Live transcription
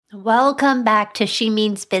Welcome back to She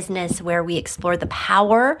Means Business, where we explore the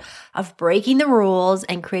power of breaking the rules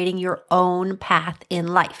and creating your own path in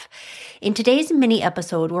life. In today's mini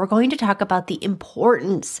episode, we're going to talk about the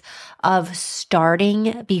importance of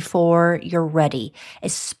starting before you're ready,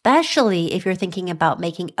 especially if you're thinking about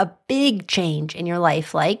making a big change in your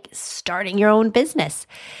life, like starting your own business.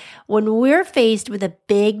 When we're faced with a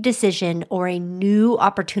big decision or a new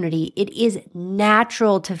opportunity, it is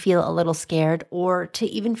natural to feel a little scared or to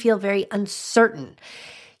even feel very uncertain.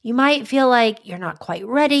 You might feel like you're not quite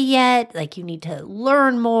ready yet, like you need to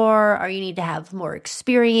learn more or you need to have more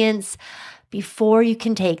experience before you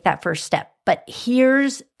can take that first step. But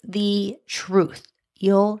here's the truth.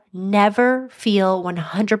 You'll never feel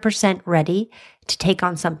 100% ready to take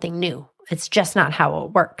on something new. It's just not how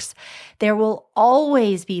it works. There will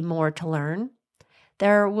always be more to learn.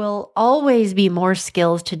 There will always be more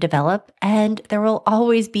skills to develop, and there will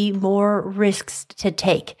always be more risks to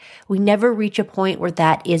take. We never reach a point where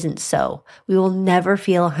that isn't so. We will never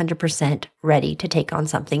feel 100% ready to take on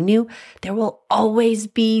something new. There will always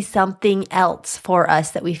be something else for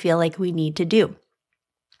us that we feel like we need to do.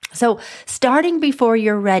 So starting before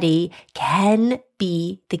you're ready can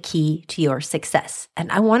be the key to your success.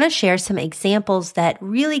 And I want to share some examples that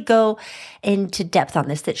really go into depth on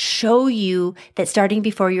this, that show you that starting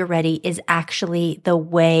before you're ready is actually the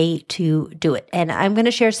way to do it. And I'm going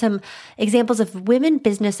to share some examples of women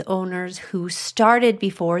business owners who started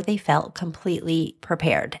before they felt completely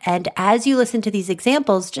prepared. And as you listen to these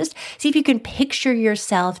examples, just see if you can picture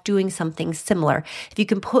yourself doing something similar. If you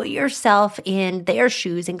can put yourself in their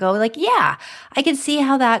shoes and go like, yeah, I can see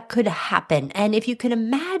how that could happen. And if you can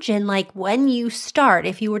imagine, like when you start,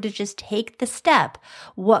 if you were to just take the step,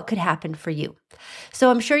 what could happen for you?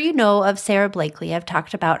 So I'm sure you know of Sarah Blakely. I've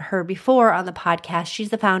talked about her before on the podcast. She's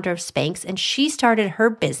the founder of Spanx, and she started her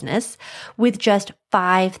business with just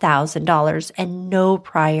 $5,000 and no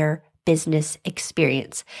prior business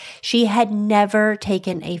experience. She had never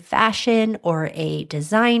taken a fashion or a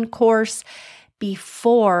design course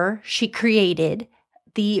before she created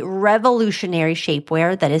the revolutionary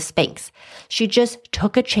shapewear that is Spanx. She just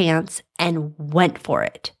took a chance and went for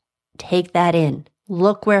it. Take that in.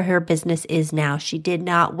 Look where her business is now. She did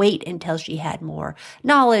not wait until she had more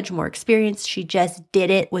knowledge, more experience. She just did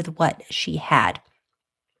it with what she had.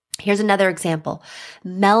 Here's another example.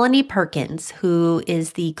 Melanie Perkins, who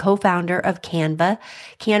is the co-founder of Canva.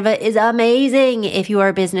 Canva is amazing. If you are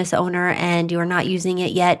a business owner and you are not using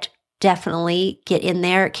it yet, definitely get in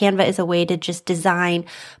there. Canva is a way to just design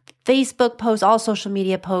Facebook posts, all social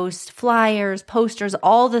media posts, flyers, posters,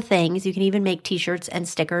 all the things. You can even make t-shirts and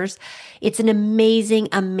stickers. It's an amazing,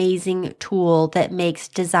 amazing tool that makes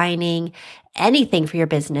designing anything for your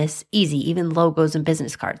business easy, even logos and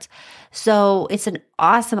business cards. So it's an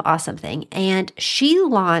awesome, awesome thing. And she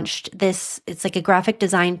launched this, it's like a graphic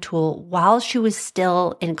design tool while she was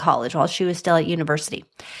still in college, while she was still at university.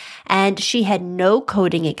 And she had no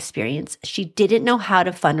coding experience. She didn't know how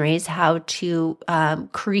to fundraise, how to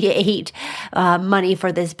create money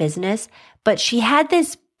for this business, but she had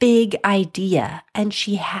this big idea and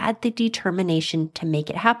she had the determination to make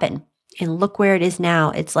it happen. And look where it is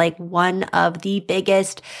now. It's like one of the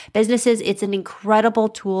biggest businesses. It's an incredible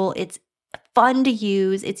tool. It's fun to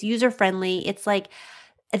use. It's user-friendly. It's like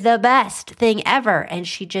the best thing ever. And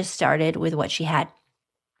she just started with what she had.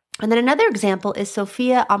 And then another example is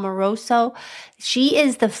Sophia Amoroso. She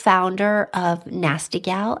is the founder of Nasty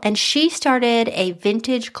Gal, and she started a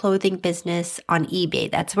vintage clothing business on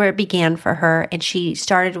eBay. That's where it began for her, and she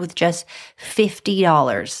started with just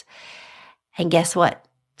 $50. And guess what?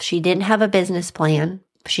 She didn't have a business plan.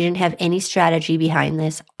 She didn't have any strategy behind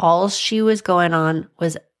this. All she was going on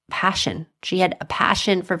was passion. She had a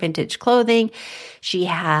passion for vintage clothing. She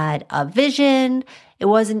had a vision. It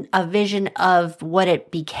wasn't a vision of what it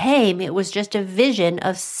became. It was just a vision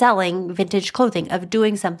of selling vintage clothing, of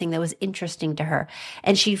doing something that was interesting to her.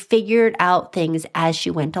 And she figured out things as she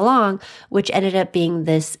went along, which ended up being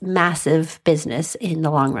this massive business in the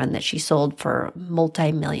long run that she sold for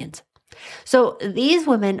multi-millions. So these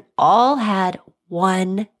women all had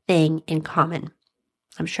one thing in common.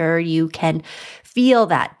 I'm sure you can feel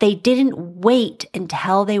that. They didn't wait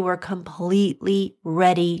until they were completely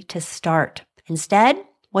ready to start. Instead,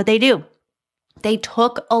 what'd they do? They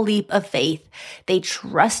took a leap of faith. They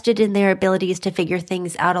trusted in their abilities to figure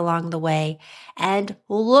things out along the way. And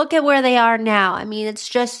look at where they are now. I mean, it's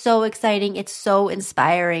just so exciting. It's so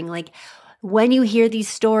inspiring. Like when you hear these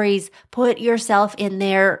stories, put yourself in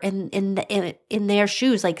their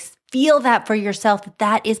shoes. Like feel that for yourself,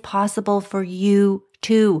 that is possible for you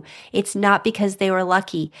too. It's not because they were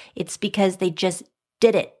lucky. It's because they just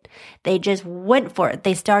did it. They just went for it.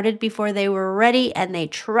 They started before they were ready, and they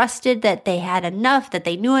trusted that they had enough, that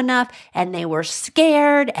they knew enough, and they were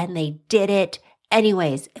scared, and they did it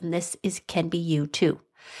anyways. And can be you too.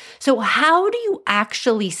 So how do you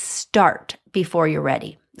actually start before you're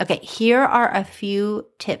ready? Okay, here are a few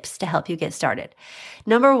tips to help you get started.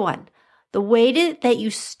 Number one, the way that you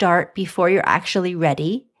start before you're actually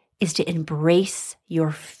ready is to embrace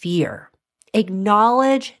your fear.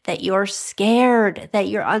 Acknowledge that you're scared, that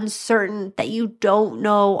you're uncertain, that you don't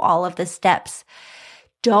know all of the steps.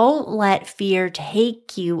 Don't let fear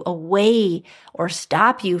take you away or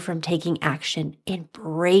stop you from taking action.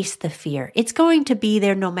 Embrace the fear. It's going to be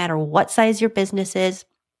there no matter what size your business is.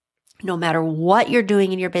 No matter what you're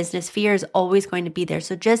doing in your business, fear is always going to be there.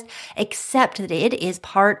 So just accept that it is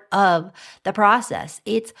part of the process.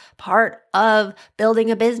 It's part of building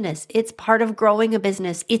a business. It's part of growing a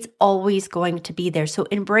business. It's always going to be there. So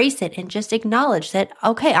embrace it and just acknowledge that,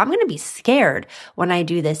 okay, I'm going to be scared when I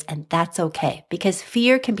do this, and that's okay, because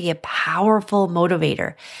fear can be a powerful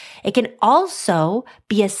motivator. It can also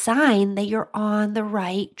be a sign that you're on the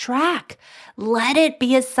right track. Let it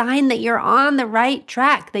be a sign that you're on the right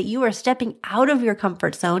track, that you are stepping out of your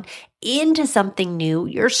comfort zone into something new.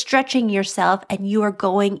 You're stretching yourself, and you are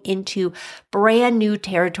going into brand new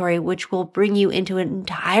territory, which will bring you into an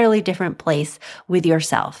entirely different place with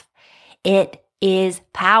yourself. It is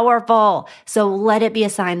powerful. So let it be a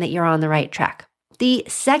sign that you're on the right track. The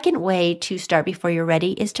second way to start before you're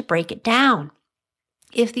ready is to break it down.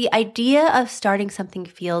 If the idea of starting something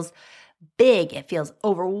feels big, it feels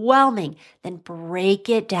overwhelming, then break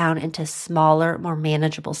it down into smaller, more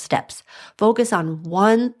manageable steps. Focus on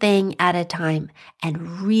one thing at a time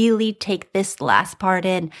and really take this last part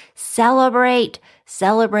in. Celebrate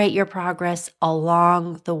your progress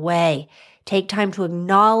along the way. Take time to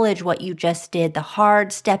acknowledge what you just did, the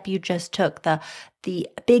hard step you just took, the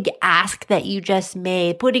big ask that you just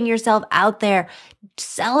made, putting yourself out there.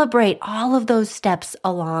 Celebrate all of those steps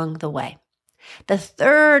along the way. The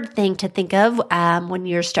third thing to think of when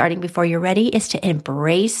you're starting before you're ready is to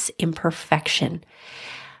embrace imperfection.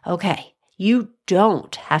 Okay, you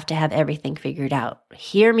don't have to have everything figured out.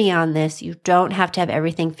 Hear me on this. You don't have to have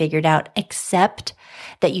everything figured out. Accept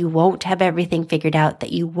that you won't have everything figured out,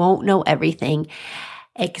 that you won't know everything.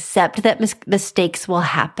 Accept that mistakes will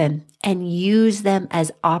happen and use them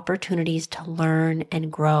as opportunities to learn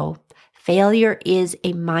and grow. Failure is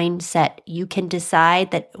a mindset. You can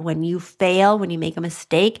decide that when you fail, when you make a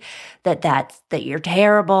mistake, that you're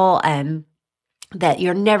terrible and that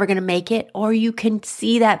you're never going to make it, or you can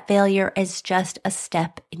see that failure as just a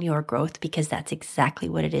step in your growth, because that's exactly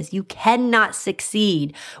what it is. You cannot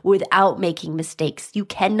succeed without making mistakes. You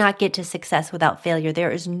cannot get to success without failure.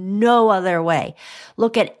 There is no other way.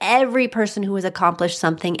 Look at every person who has accomplished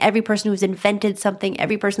something, every person who's invented something,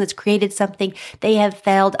 every person that's created something. They have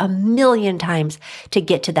failed 1,000,000 times to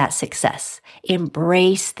get to that success.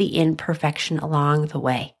 Embrace the imperfection along the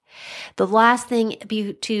way. The last thing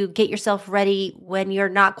to get yourself ready when you're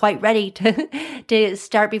not quite ready to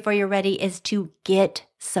start before you're ready is to get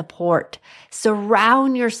support.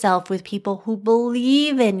 Surround yourself with people who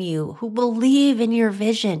believe in you, who believe in your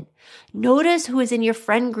vision. Notice who is in your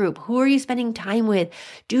friend group. Who are you spending time with?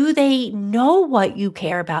 Do they know what you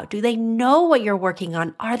care about? Do they know what you're working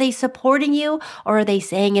on? Are they supporting you, or are they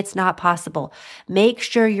saying it's not possible? Make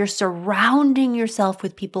sure you're surrounding yourself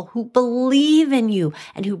with people who believe in you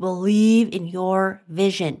and who believe in your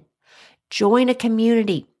vision. Join a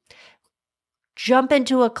community. Jump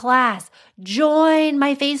into a class. Join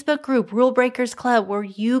my Facebook group, Rule Breakers Club, where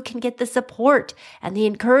you can get the support and the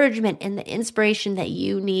encouragement and the inspiration that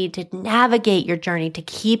you need to navigate your journey, to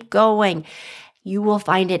keep going. You will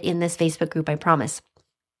find it in this Facebook group, I promise.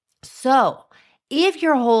 So, if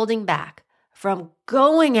you're holding back from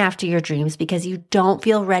going after your dreams because you don't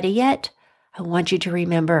feel ready yet, I want you to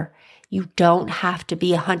remember, you don't have to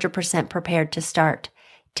be 100% prepared to start.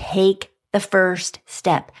 Take the first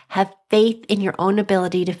step. Have faith in your own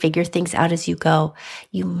ability to figure things out as you go.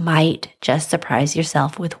 You might just surprise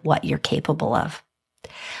yourself with what you're capable of.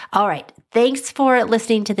 All right. Thanks for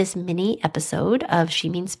listening to this mini episode of She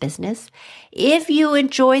Means Business. If you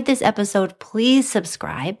enjoyed this episode, please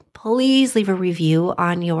subscribe. Please leave a review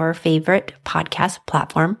on your favorite podcast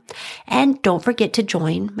platform. And don't forget to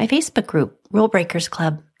join my Facebook group, Rule Breakers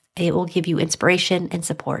Club. It will give you inspiration and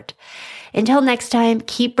support. Until next time,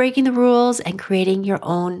 keep breaking the rules and creating your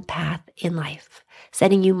own path in life.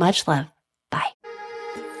 Sending you much love. Bye.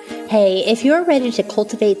 Hey, if you're ready to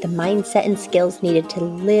cultivate the mindset and skills needed to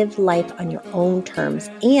live life on your own terms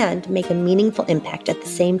and make a meaningful impact at the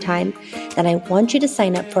same time, then I want you to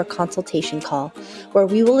sign up for a consultation call where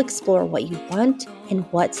we will explore what you want and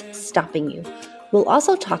what's stopping you. We'll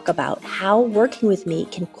also talk about how working with me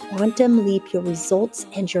can quantum leap your results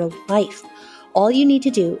and your life. All you need to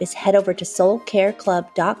do is head over to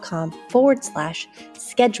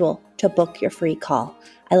soulcareclub.com/schedule to book your free call.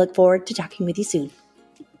 I look forward to talking with you soon.